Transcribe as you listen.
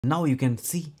Now you can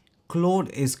see Claude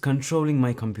is controlling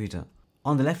my computer.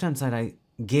 On the left hand side, I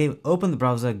gave open the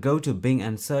browser, go to Bing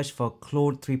and search for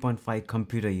Claude 3.5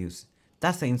 computer use.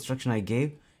 That's the instruction I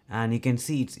gave, and you can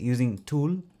see it's using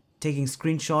tool, taking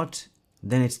screenshot,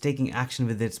 then it's taking action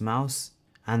with its mouse,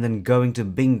 and then going to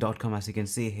bing.com as you can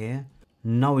see here.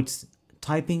 Now it's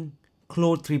typing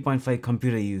Claude 3.5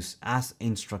 computer use as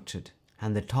instructed,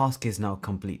 and the task is now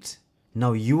complete.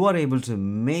 Now you are able to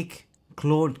make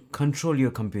Claude control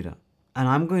your computer, and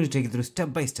I'm going to take you through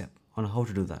step by step on how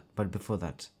to do that. But before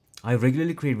that, I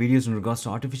regularly create videos in regards to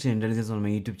artificial intelligence on my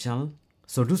YouTube channel,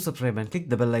 so do subscribe and click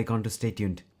the bell icon to stay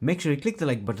tuned. Make sure you click the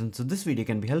like button so this video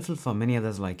can be helpful for many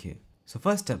others like you. So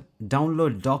first step,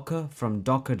 download Docker from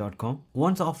docker.com.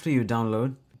 Once after you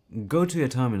download, go to your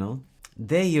terminal.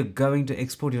 There you're going to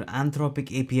export your Anthropic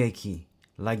API key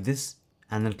like this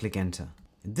and then click enter.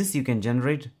 This you can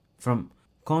generate from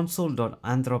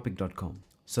console.anthropic.com.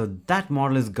 So that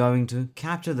model is going to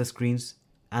capture the screens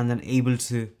and then able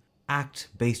to act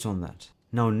based on that.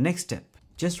 Now next step,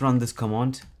 just run this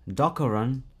command, docker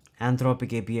run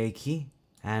Anthropic API key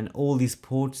and all these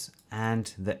ports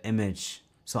and the image.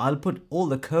 So I'll put all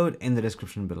the code in the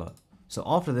description below. So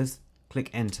after this,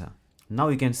 click enter. Now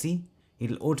you can see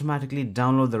it'll automatically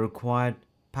download the required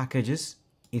packages.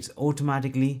 It's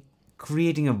automatically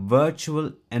creating a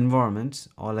virtual environment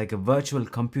or like a virtual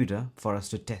computer for us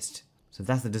to test. So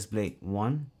that's the display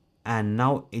 1, and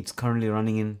now it's currently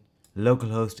running in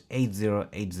localhost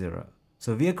 8080.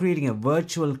 So we are creating a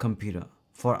virtual computer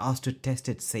for us to test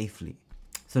it safely.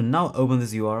 So now open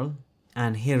this URL,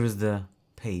 and here is the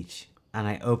page, and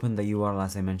I open the URL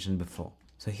as I mentioned before.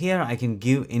 So here I can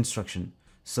give instruction.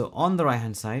 So on the right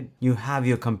hand side you have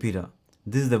your computer.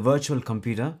 This is the virtual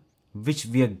computer which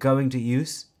we are going to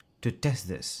use to test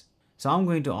this. So I'm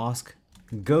going to ask,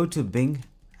 go to Bing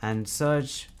and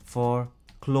search for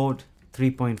Claude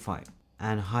 3.5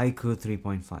 and Haiku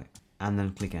 3.5 and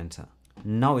then click enter.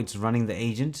 Now it's running the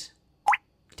agent,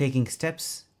 taking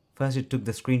steps. First it took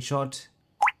the screenshot.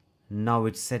 Now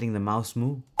it's setting the mouse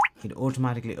move. It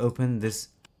automatically opened this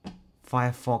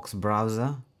Firefox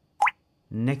browser.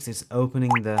 Next it's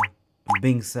opening the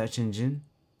Bing search engine.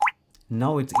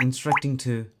 Now it's instructing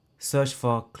to search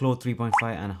for Claude 3.5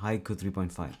 and Haiku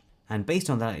 3.5, and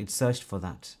based on that it searched for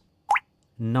that.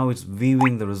 Now it's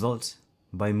viewing the results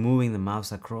by moving the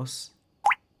mouse across.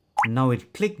 Now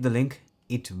it clicked the link,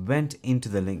 it went into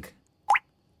the link.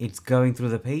 It's going through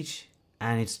the page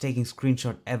and it's taking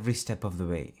screenshot every step of the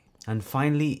way. And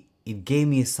finally it gave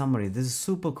me a summary. This is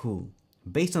super cool.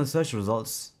 Based on the search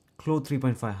results, Claude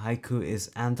 3.5 Haiku is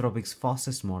Anthropic's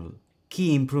fastest model.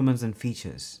 Key improvements and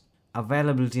features,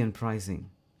 availability and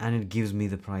pricing. And it gives me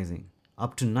the pricing.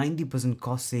 Up to 90%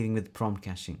 cost saving with prompt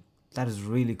caching. That is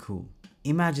really cool.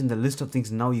 Imagine the list of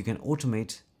things now you can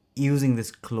automate using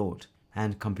this Claude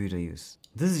and computer use.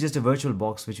 This is just a virtual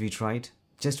box which we tried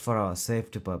just for our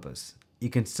safety purpose.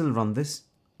 You can still run this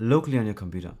locally on your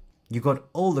computer. You got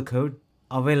all the code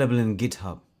available in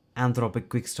GitHub, Anthropic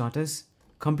Quick Starters,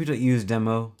 computer use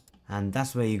demo, and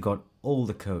that's where you got all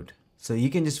the code. So you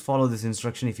can just follow this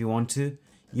instruction if you want to.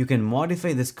 You can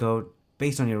modify this code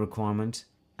based on your requirement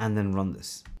and then run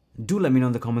this. Do let me know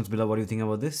in the comments below what you think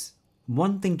about this.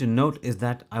 One thing to note is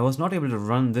that I was not able to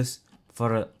run this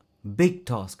for a big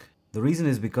task. The reason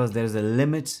is because there is a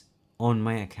limit on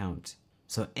my account.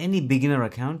 So any beginner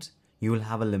account, you will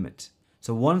have a limit.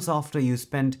 So once after you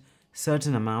spend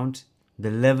certain amount,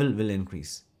 the level will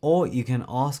increase. Or you can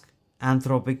ask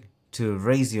Anthropic to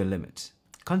raise your limit.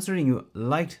 Considering you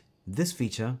liked this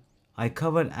feature, I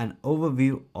covered an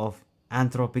overview of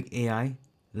Anthropic AI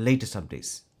latest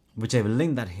updates, which I will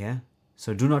link that here.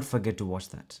 So do not forget to watch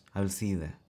that. I will see you there.